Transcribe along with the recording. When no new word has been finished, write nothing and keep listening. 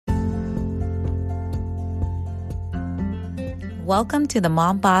Welcome to the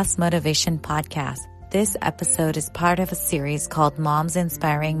Mom Boss Motivation Podcast. This episode is part of a series called Moms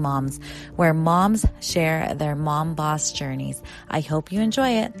Inspiring Moms, where moms share their mom boss journeys. I hope you enjoy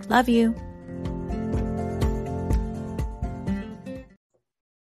it. Love you.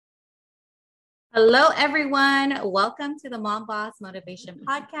 Hello, everyone. Welcome to the Mom Boss Motivation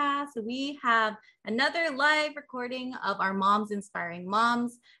Podcast. We have another live recording of our Moms Inspiring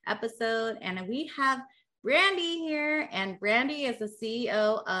Moms episode, and we have Brandy here, and Brandy is the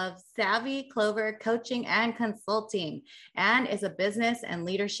CEO of Savvy Clover Coaching and Consulting and is a business and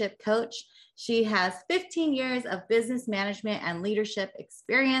leadership coach. She has 15 years of business management and leadership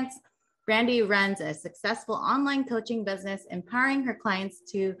experience. Brandy runs a successful online coaching business, empowering her clients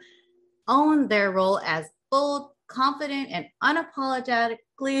to own their role as bold, confident, and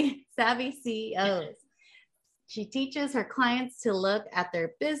unapologetically savvy CEOs. She teaches her clients to look at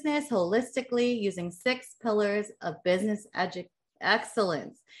their business holistically using 6 pillars of business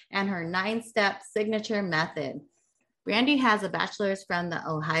excellence and her 9-step signature method. Brandy has a bachelor's from the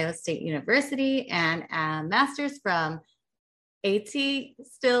Ohio State University and a master's from A.T.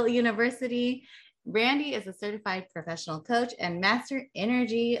 Still University. Brandy is a certified professional coach and master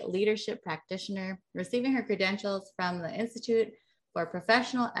energy leadership practitioner, receiving her credentials from the Institute for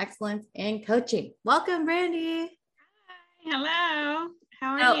Professional Excellence in Coaching. Welcome, Brandy. Hi, hello.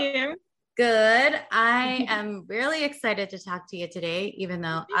 How are you? Good. I am really excited to talk to you today, even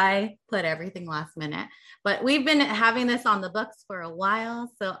though I put everything last minute. But we've been having this on the books for a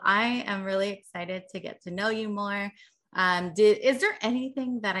while, so I am really excited to get to know you more. Is there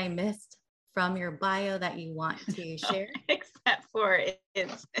anything that I missed from your bio that you want to share? Except for it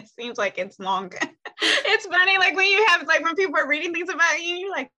seems like it's long. It's funny, like when you have, like when people are reading things about you,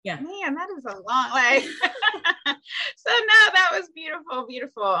 you're like, yeah, man, that is a long, like, so no, that was beautiful.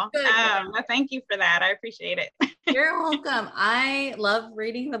 Good. Well, thank you for that. I appreciate it. You're welcome. I love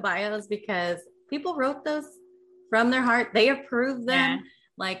reading the bios because people wrote those from their heart. They approve them,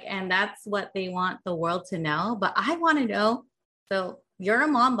 and that's what they want the world to know. But I want to know, so you're a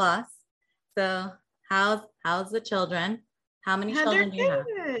mom boss. So how's the children? How many children do you have?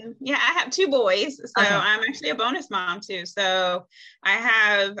 Yeah, I have 2 boys. So okay. I'm actually a bonus mom too. So I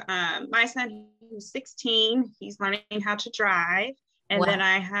have my son who's 16. He's learning how to drive. And then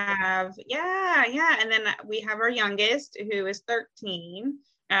I have, and then we have our youngest who is 13.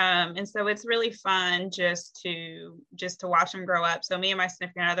 And so it's really fun just to watch them grow up. So me and my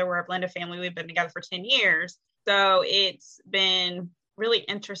significant other, we're a blended family. We've been together for 10 years. So it's been really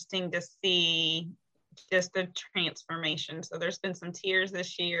interesting to see just the transformation. So there's been some tears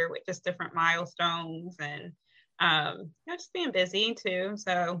this year with just different milestones and just being busy too.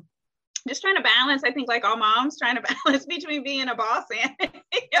 So just trying to balance, I think like all moms, trying to balance between being a boss and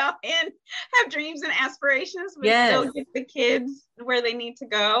and have dreams and aspirations, but still get the kids where they need to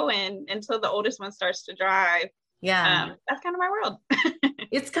go, and until the oldest one starts to drive. That's kind of my world.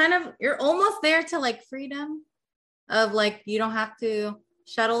 It's kind of, you're almost there to like freedom of like, you don't have to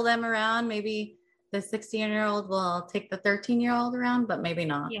shuttle them around. Maybe the 16-year-old will take the 13-year-old around, but maybe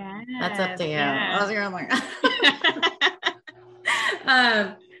not. That's up to you.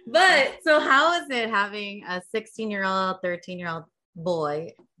 But so how is it having a 16-year-old, 13-year-old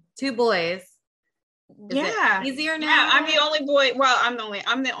boy, 2 boys? Is it easier now? Yeah, I'm the only boy. Well, I'm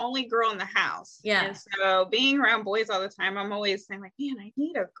the only girl in the house. Yeah. And so being around boys all the time, I'm always saying like, man, I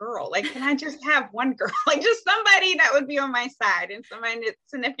need a girl. Like, can I just have one girl? Like just somebody that would be on my side. And so my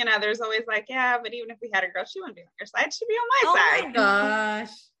significant other is always like, yeah, but even if we had a girl, she wouldn't be on your side. She'd be on my side. Oh my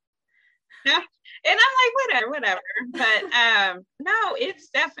gosh. Yeah. And I'm like, whatever. But no, it's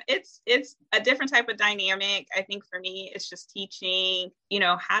a different type of dynamic. I think for me, it's just teaching,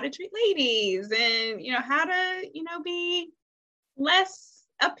 how to treat ladies and, how to, be less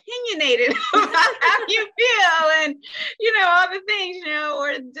opinionated about how you feel and, all the things,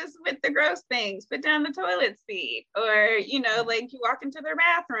 or just with the gross things, put down the toilet seat or, like you walk into their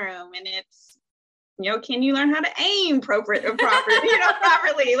bathroom and it's, can you learn how to aim properly?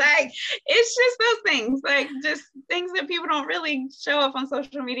 Like, it's just those things, like just things that people don't really show up on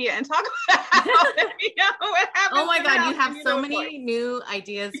social media and talk about. What happens. Oh my God, you have so many new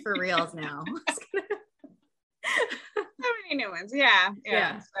ideas for reels now. So many new ones. Yeah.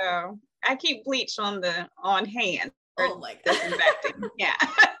 So I keep bleach on hand. Oh my God. Disinfecting. Yeah.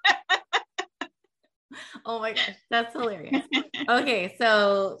 Oh my gosh, that's hilarious. Okay,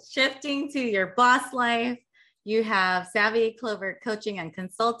 so shifting to your boss life, you have Savvy Clover Coaching and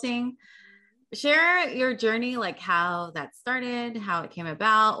Consulting. Share your journey, like how that started, how it came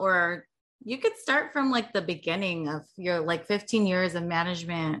about, or you could start from like the beginning of your like 15 years of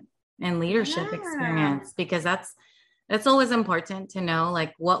management and leadership experience, because that's It's always important to know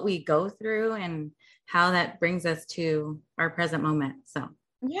like what we go through and how that brings us to our present moment. So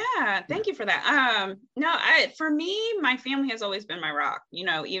yeah, thank you for that. No, for me, my family has always been my rock,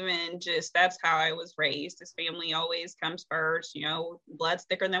 even just that's how I was raised. This family always comes first, blood's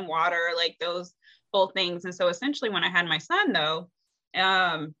thicker than water, like those whole things. And so essentially when I had my son though,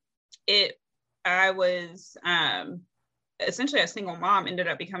 I was essentially a single mom, ended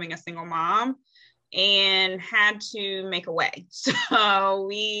up becoming a single mom and had to make a way. So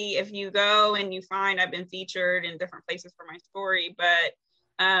if you go and you find, I've been featured in different places for my story, but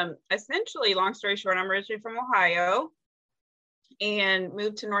essentially, long story short, I'm originally from Ohio and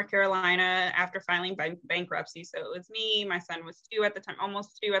moved to North Carolina after filing bankruptcy. So it was me, my son was 2 at the time,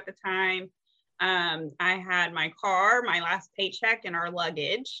 almost 2 at the time. I had my car, my last paycheck, and our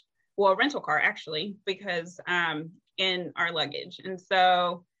luggage. Well, a rental car actually, because in our luggage. And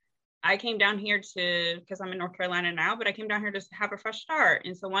so I came down here because I'm in North Carolina now, but I came down here to have a fresh start.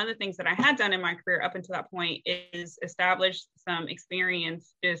 And so one of the things that I had done in my career up until that point is establish some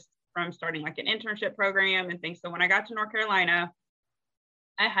experience just from starting like an internship program and things. So when I got to North Carolina,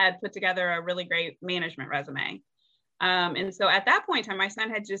 I had put together a really great management resume. And so at that point in time, my son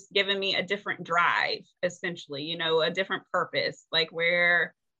had just given me a different drive, essentially, a different purpose, like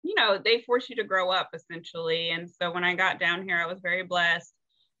where, they force you to grow up essentially. And so when I got down here, I was very blessed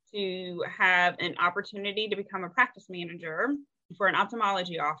to have an opportunity to become a practice manager for an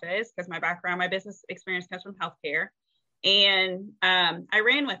ophthalmology office because my business experience comes from healthcare. And I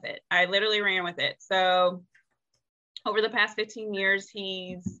ran with it. I literally ran with it. So over the past 15 years,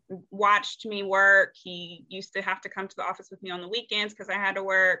 he's watched me work. He used to have to come to the office with me on the weekends because I had to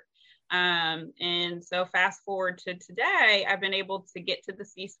work. And so fast forward to today, I've been able to get to the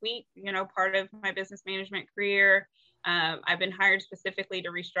C-suite, part of my business management career. I've been hired specifically to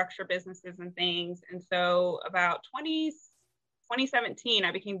restructure businesses and things. And so about 2017,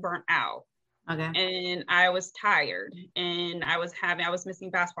 I became burnt out. okay. And I was tired and I was missing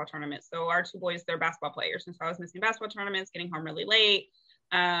basketball tournaments. So our 2 boys, they're basketball players. And so I was missing basketball tournaments, getting home really late,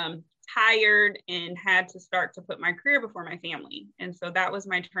 tired, and had to start to put my career before my family. And so that was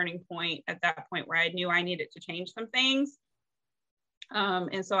my turning point at that point where I knew I needed to change some things.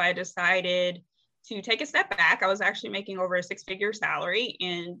 And so I decided to take a step back. I was actually making over a 6-figure salary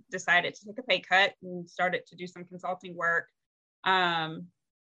and decided to take a pay cut and started to do some consulting work.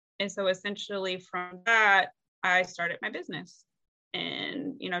 And so essentially from that, I started my business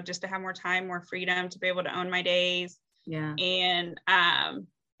and, just to have more time, more freedom to be able to own my days. Yeah. And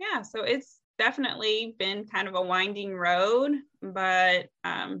so it's definitely been kind of a winding road, but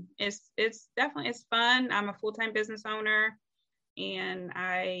it's fun. I'm a full-time business owner. And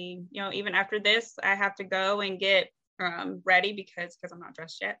I, even after this, I have to go and get ready because I'm not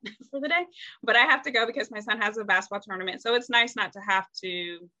dressed yet for the day, but I have to go because my son has a basketball tournament. So it's nice not to have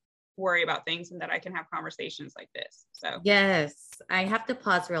to worry about things and that I can have conversations like this. So yes, I have to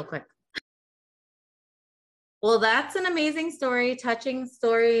pause real quick. Well, that's an amazing story, touching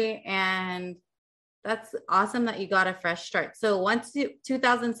story. And that's awesome that you got a fresh start. So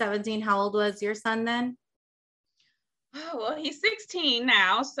 2017, how old was your son then? Oh, well, he's 16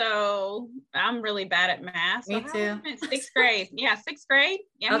 now, so I'm really bad at math. Me too. 6th grade. Yeah, 6th grade.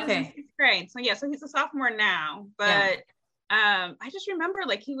 Yeah, okay. He was in 6th grade. So he's a sophomore now. But I just remember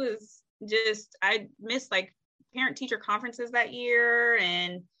like I missed like parent-teacher conferences that year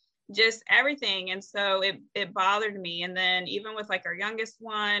and just everything. And so it bothered me. And then even with like our youngest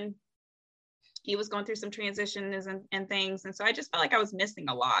one, he was going through some transitions and things. And so I just felt like I was missing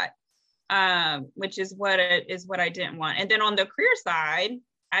a lot. Which is what I didn't want. And then on the career side,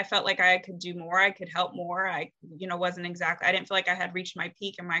 I felt like I could do more. I could help more. I didn't feel like I had reached my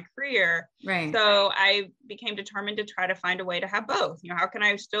peak in my career. Right. So I became determined to try to find a way to have both. How can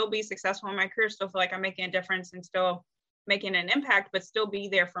I still be successful in my career, still feel like I'm making a difference and still making an impact, but still be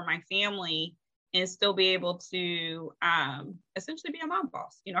there for my family and still be able to essentially be a mom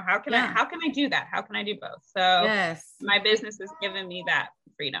boss. How can I do that? How can I do both? So yes, my business has given me that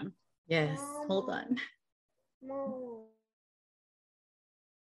freedom. Yes, hold on.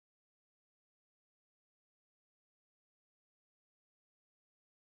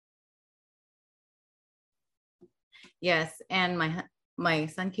 Yes, and my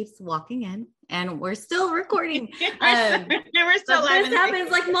son keeps walking in, and we're still recording. We're still live. This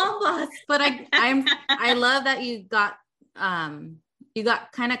happens like mom boss, but I love that you got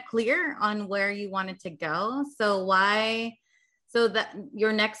kind of clear on where you wanted to go. So that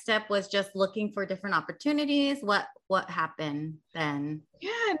your next step was just looking for different opportunities. What happened then? Yeah,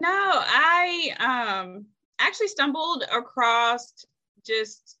 no, I actually stumbled across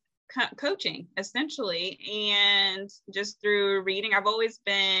just coaching essentially. And just through reading, I've always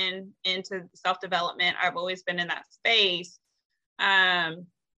been into self-development. I've always been in that space. And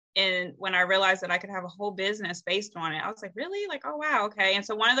when I realized that I could have a whole business based on it, I was like, really? Like, oh, wow. Okay. And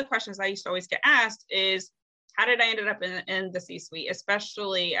so one of the questions I used to always get asked is, how did I end up in the C-suite,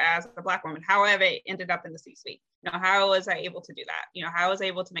 especially as a Black woman? How have I ended up in the C-suite? How was I able to do that? How was I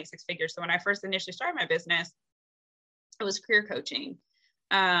able to make six figures? So when I first initially started my business, it was career coaching.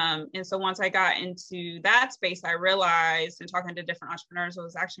 And so once I got into that space, I realized, and talking to different entrepreneurs, it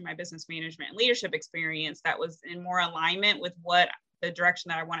was actually my business management and leadership experience that was in more alignment with what the direction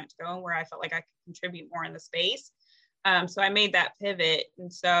that I wanted to go and where I felt like I could contribute more in the space. So I made that pivot.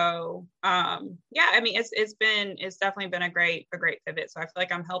 And so, it's definitely been a great pivot. So I feel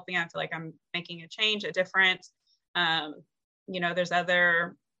like I'm helping. I feel like I'm making a change, a difference. There's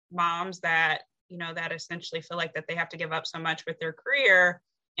other moms that, that essentially feel like that they have to give up so much with their career.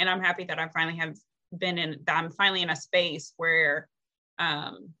 And I'm happy that I'm finally in a space where,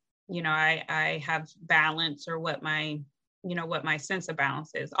 I have balance, or what my sense of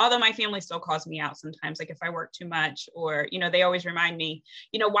balance is. Although my family still calls me out sometimes, like if I work too much, or, they always remind me,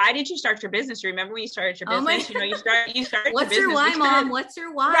 why did you start your business? You remember when you started your business? You started What's your your why, Mom? What's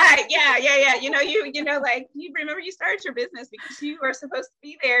your why? Right. Yeah. Like you remember you started your business because you were supposed to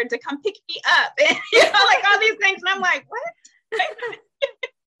be there to come pick me up, and like all these things. And I'm like, what?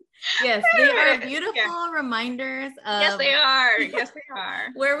 Yes, they are beautiful reminders of. Yes, they are.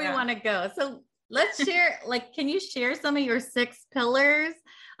 Where we want to go. So let's share, can you share some of your 6 pillars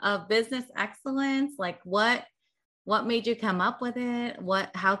of business excellence? Like what made you come up with it?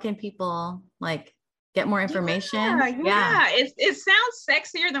 How can people get more information? Yeah. It sounds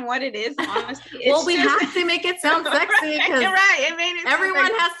sexier than what it is, honestly. Well, we have to make it sound sexy because right.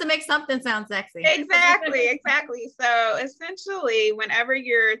 Everyone has to make something sound sexy. Exactly. So essentially, whenever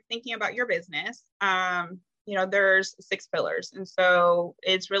you're thinking about your business, there's 6 pillars. And so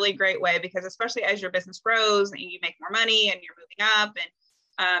it's really a great way, because especially as your business grows and you make more money and you're moving up and,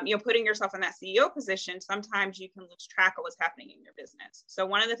 putting yourself in that CEO position, sometimes you can lose track of what's happening in your business. So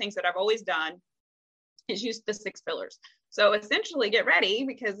one of the things that I've always done is use the 6 pillars. So essentially get ready,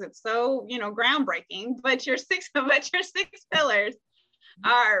 because it's so, groundbreaking, but your 6 pillars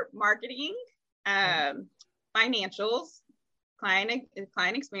are marketing, financials, client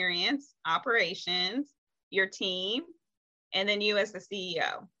experience, operations, your team, and then you as the CEO. Is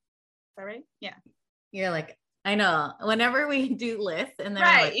that right? Yeah. You're like, I know. Whenever we do lists, and then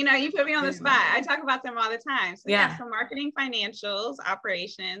right, you put me on the spot. I talk about them all the time. So so marketing, financials,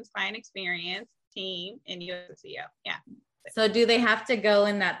 operations, client experience, team, and you as the CEO. Yeah. So do they have to go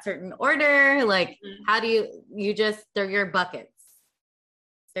in that certain order? How do you they're your buckets?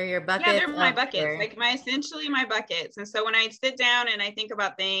 They're your buckets. Yeah, they're my buckets. Essentially my buckets. And so when I sit down and I think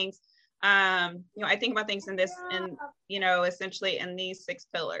about things, I think about things essentially in these 6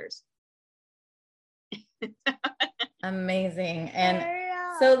 pillars. Amazing. And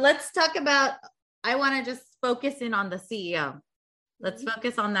so let's talk about, I want to just focus in on the CEO. Let's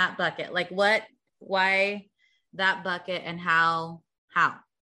focus on that bucket. Why that bucket, and how? I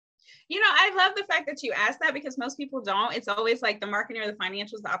love the fact that you asked that, because most people don't. It's always like the marketing or the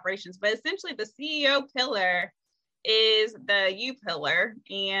financials, the operations, but essentially the CEO pillar is the you pillar.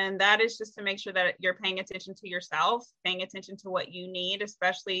 And that is just to make sure that you're paying attention to yourself, paying attention to what you need,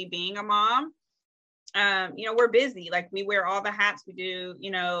 especially being a mom. We're busy, we wear all the hats, we do,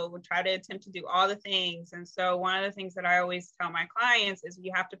 we try to attempt to do all the things. And so one of the things that I always tell my clients is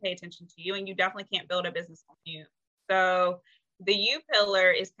you have to pay attention to you, and you definitely can't build a business on you. So the you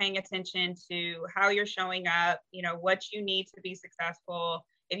pillar is paying attention to how you're showing up, what you need to be successful.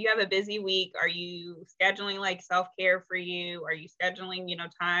 If you have a busy week, are you scheduling self-care for you? Are you scheduling,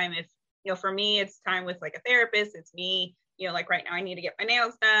 time? If, for me, it's time with a therapist, it's me, right now I need to get my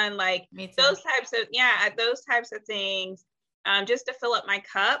nails done, those types of things, just to fill up my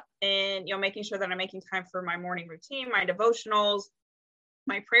cup, and, making sure that I'm making time for my morning routine, my devotionals,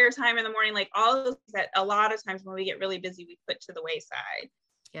 my prayer time in the morning, all of those that a lot of times when we get really busy, we put to the wayside.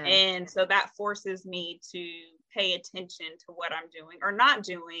 Yeah. And so that forces me to pay attention to what I'm doing or not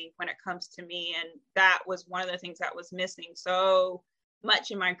doing when it comes to me. And that was one of the things that was missing so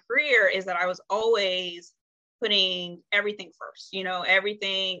much in my career, is that I was always putting everything first,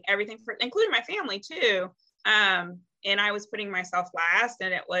 everything first, including my family too. And I was putting myself last,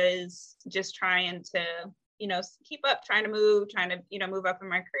 and it was just trying to, keep up, trying to move up in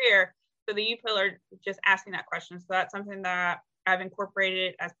my career. So the you pillar, just asking that question. So that's something that I've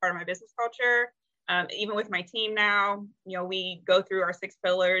incorporated as part of my business culture. Even with my team now, we go through our 6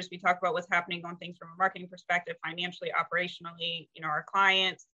 pillars. We talk about what's happening on things from a marketing perspective, financially, operationally, our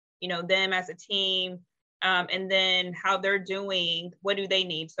clients. them as a team, and then how they're doing, what do they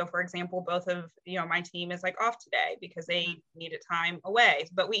need? So for example, both of, my team is like off today because they needed time away,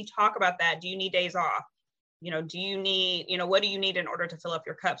 but we talk about that. Do you need days off? Do you need, what do you need in order to fill up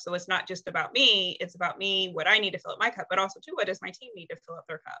your cup? So it's not just about me, it's about me, what I need to fill up my cup, but also too, what does my team need to fill up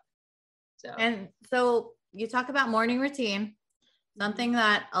their cup? So you talk about morning routine, something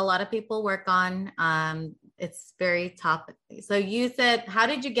that a lot of people work on. It's very top. So you said, how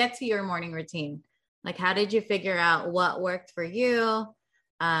did you get to your morning routine? Like, how did you figure out what worked for you?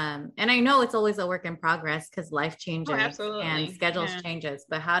 And I know it's always a work in progress because life changes and schedules changes,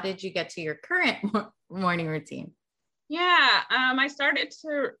 but how did you get to your current morning routine? Yeah. I started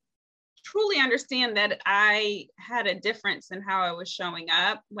to truly understand that I had a difference in how I was showing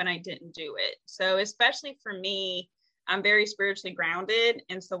up when I didn't do it. So especially for me, I'm very spiritually grounded.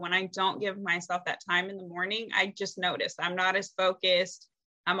 And so when I don't give myself that time in the morning, I just notice I'm not as focused.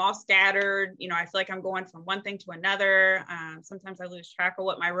 I'm all scattered. I feel like I'm going from one thing to another. Sometimes I lose track of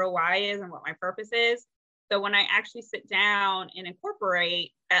what my real why is and what my purpose is. So when I actually sit down and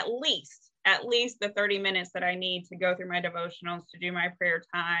incorporate at least the 30 minutes that I need to go through my devotionals, to do my prayer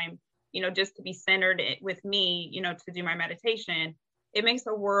time, just to be centered with me, to do my meditation, it makes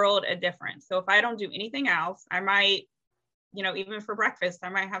a world of difference. So if I don't do anything else, I might, even for breakfast, I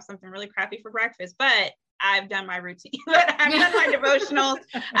might have something really crappy for breakfast, but I've done my routine, but I've done my devotionals,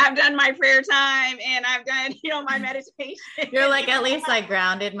 I've done my prayer time, and I've done, my meditation. You're like, at least I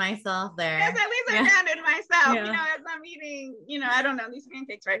grounded myself there. Yes, at least I grounded myself, as I'm eating, I don't know, these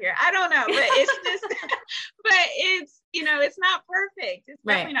pancakes right here. I don't know, but it's just, but it's, it's not perfect. It's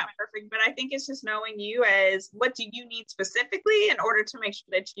definitely not perfect, but I think it's just knowing you as what do you need specifically in order to make sure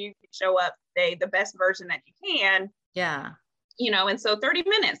that you can show up today the best version that you can. Yeah. And so 30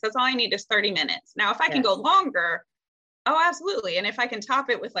 minutes, that's all I need is 30 minutes. Now, if I can go longer, oh, absolutely. And if I can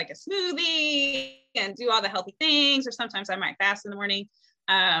top it with like a smoothie and do all the healthy things, or sometimes I might fast in the morning.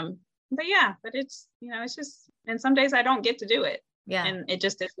 But it's, it's just, and some days I don't get to do it. Yeah. And it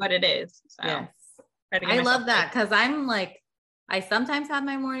just is what it is. So yes. I love that. Cause I'm like, I sometimes have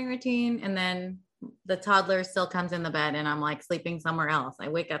my morning routine and then the toddler still comes in the bed and I'm like sleeping somewhere else. I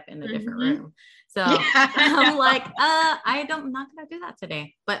wake up in a different room. So I'm like, I'm not going to do that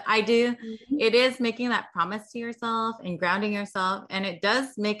today, but I do. It is making that promise to yourself and grounding yourself. And it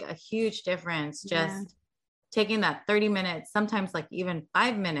does make a huge difference. Just taking that 30 minutes, sometimes like even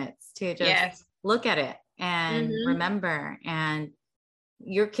 5 minutes to just look at it and remember, and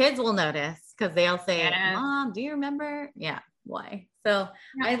your kids will notice because they'll say, Mom, do you remember? Yeah. Why? So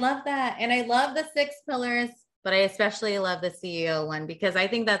I love that. And I love the 6 pillars, but I especially love the CEO one because I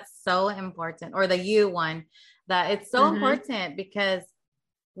think that's so important, or the U one, that it's so important because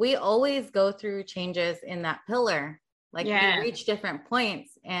we always go through changes in that pillar. Like we reach different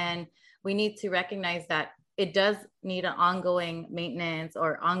points and we need to recognize that it does need an ongoing maintenance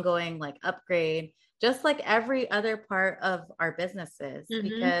or ongoing like upgrade, just like every other part of our businesses,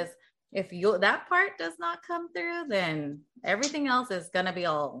 because if that part does not come through, then everything else is going to be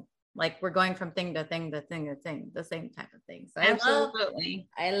all like we're going from thing to thing to thing to thing, the same type of thing. So absolutely.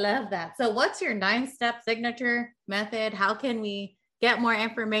 I love that. So what's your 9-step signature method? How can we get more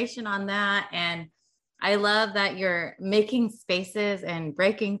information on that? And I love that you're making spaces and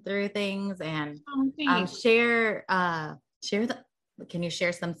breaking through things, and can you share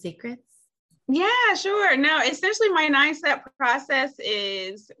some secrets? Yeah, sure. No, essentially my 9-step process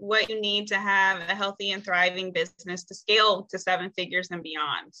is what you need to have a healthy and thriving business to scale to 7 figures and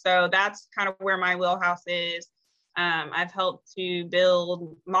beyond. So that's kind of where my wheelhouse is. I've helped to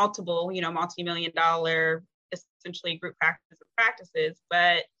build multiple, multi-million-dollar, essentially group practices,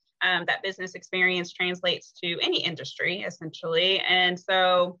 but that business experience translates to any industry essentially. And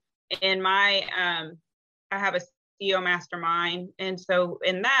so in my, I have a CEO mastermind. And so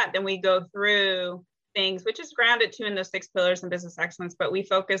in that, then we go through things, which is grounded too in those 6 pillars in business excellence, but we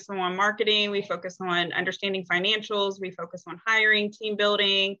focus on marketing, we focus on understanding financials, we focus on hiring, team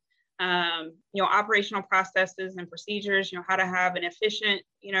building, operational processes and procedures, how to have an efficient,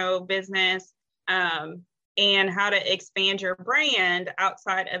 business, and how to expand your brand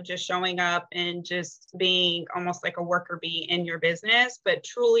outside of just showing up and just being almost like a worker bee in your business, but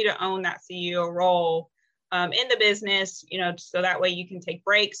truly to own that CEO role in the business, so that way you can take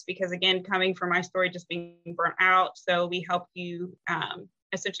breaks, because again, coming from my story, just being burnt out. So we help you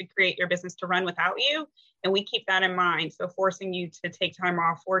essentially create your business to run without you. And we keep that in mind. So forcing you to take time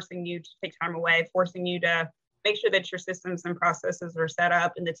off, forcing you to take time away, forcing you to make sure that your systems and processes are set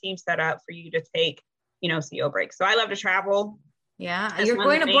up and the team set up for you to take, CEO breaks. So I love to travel. Yeah. You're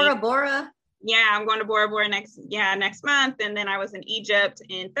going to Bora Bora. Yeah, I'm going to Bora Bora next month. And then I was in Egypt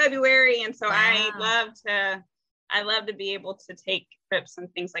in February. And so wow. I love to be able to take trips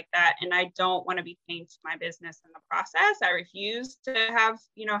and things like that. And I don't want to be chained to my business in the process. I refuse to have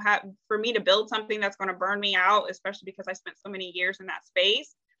for me to build something that's going to burn me out, especially because I spent so many years in that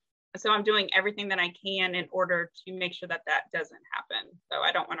space. So I'm doing everything that I can in order to make sure that doesn't happen. So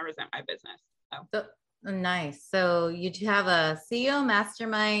I don't want to resent my business. So nice. So you have a CEO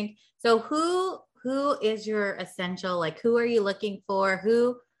mastermind. So who is your essential, like, who are you looking for?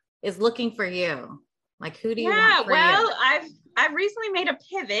 Who is looking for you? Like, who do you want for you? I've recently made a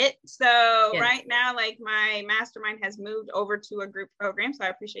pivot. So right now, like, my mastermind has moved over to a group program. So I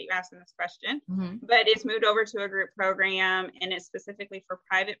appreciate you asking this question, but it's moved over to a group program, and it's specifically for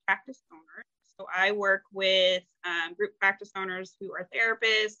private practice owners. So I work with group practice owners who are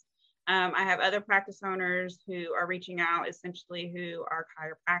therapists. I have other practice owners who are reaching out, essentially, who are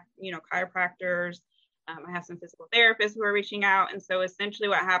chiropractors. I have some physical therapists who are reaching out. And so essentially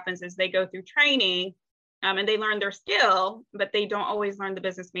what happens is they go through training and they learn their skill, but they don't always learn the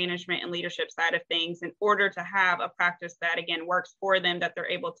business management and leadership side of things in order to have a practice that, again, works for them, that they're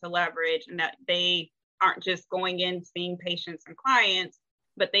able to leverage, and that they aren't just going in seeing patients and clients,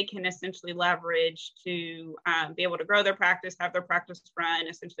 but they can essentially leverage to be able to grow their practice, have their practice run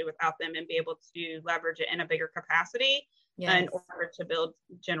essentially without them, and be able to leverage it in a bigger capacity in order to build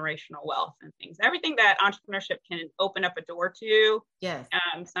generational wealth and things. Everything that entrepreneurship can open up a door to. Yes.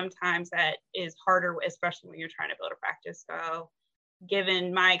 Sometimes that is harder, especially when you're trying to build a practice. So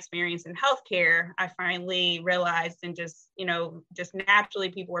given my experience in healthcare, I finally realized, and just naturally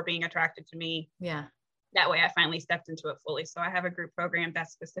people were being attracted to me. Yeah. That way I finally stepped into it fully. So I have a group program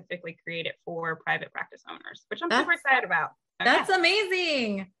that's specifically created for private practice owners, which I'm super excited about. So, that's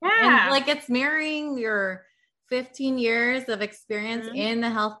amazing. Yeah. And like, it's mirroring your 15 years of experience in the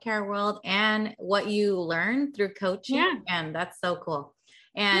healthcare world and what you learned through coaching. Yeah. And that's so cool.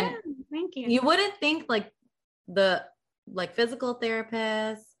 And thank you. You wouldn't think like the physical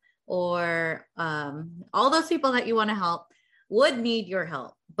therapists or all those people that you want to help would need your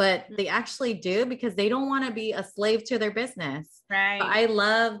help, but they actually do, because they don't want to be a slave to their business. Right. So I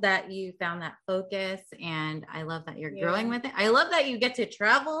love that you found that focus, and I love that you're growing with it. I love that you get to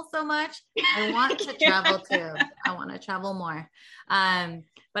travel so much. I want to travel too. I want to travel more.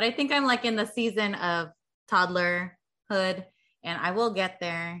 But I think I'm like in the season of toddlerhood, and I will get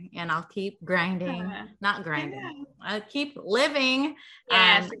there, and I'll keep grinding, not grinding. I'll keep living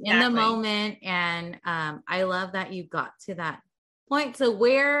in the moment. And I love that you got to that point. So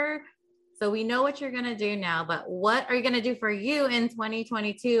we know what you're going to do now, but what are you going to do for you in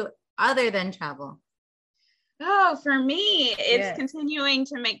 2022 other than travel? Oh, for me, it's continuing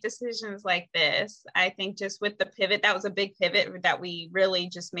to make decisions like this. I think just with the pivot, that was a big pivot that we really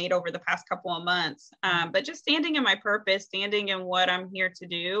just made over the past couple of months. But just standing in my purpose, standing in what I'm here to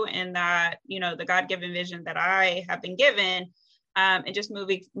do, and that, the God-given vision that I have been given, and just move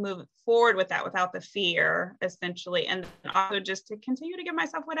forward with that without the fear, essentially. And also just to continue to give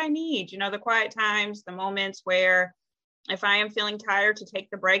myself what I need, the quiet times, the moments where, if I am feeling tired, to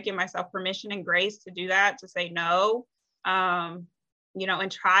take the break, give myself permission and grace to do that, to say no, and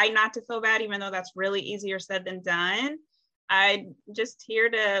try not to feel bad, even though that's really easier said than done. I'm just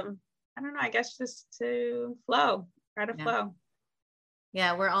here to, I don't know, I guess just to flow, try to flow.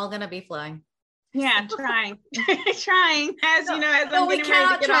 Yeah, we're all going to be flowing. Yeah, trying, as we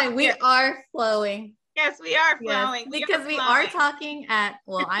cannot try. We are flowing. Yes, we are flowing. Yes, because we are talking at,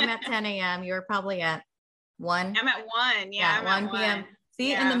 I'm at 10 a.m. You're probably at 1. I'm at 1. Yeah, I'm 1 p.m.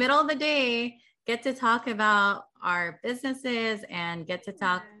 See, in the middle of the day, get to talk about our businesses and get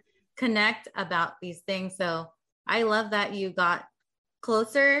to connect about these things. So I love that you got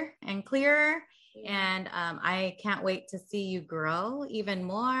closer and clearer. And I can't wait to see you grow even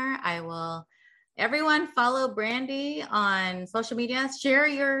more. Everyone follow Brandy on social media. Share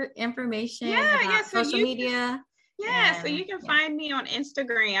your information about social media. Yeah, so you can find me on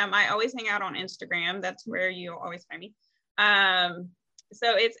Instagram. I always hang out on Instagram. That's where you'll always find me.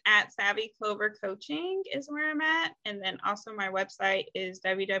 So it's at Savvy Clover Coaching is where I'm at. And then also my website is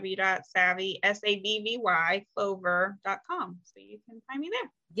www.savvyclover.com. So you can find me there.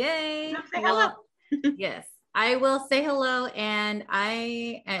 Yay. Say hello. Yes, I will say hello. And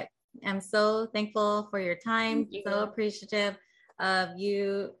I am so thankful for your time. So appreciative of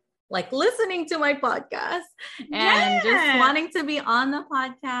you listening to my podcast and just wanting to be on the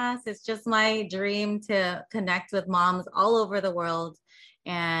podcast. It's just my dream to connect with moms all over the world.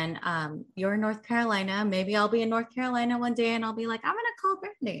 And you're in North Carolina. Maybe I'll be in North Carolina one day and I'll be like, I'm going to call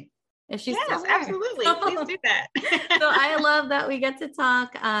Brandy. if she's yes, absolutely. Please do that. So I love that we get to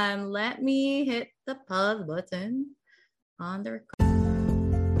talk. Let me hit the pause button on the record.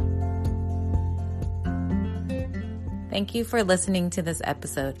 Thank you for listening to this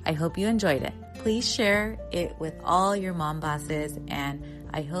episode. I hope you enjoyed it. Please share it with all your mom bosses, and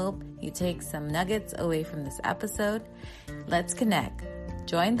I hope you take some nuggets away from this episode. Let's connect.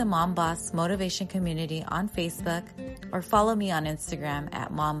 Join the Mom Boss Motivation community on Facebook or follow me on Instagram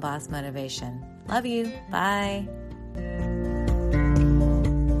at Mom Boss Motivation. Love you. Bye.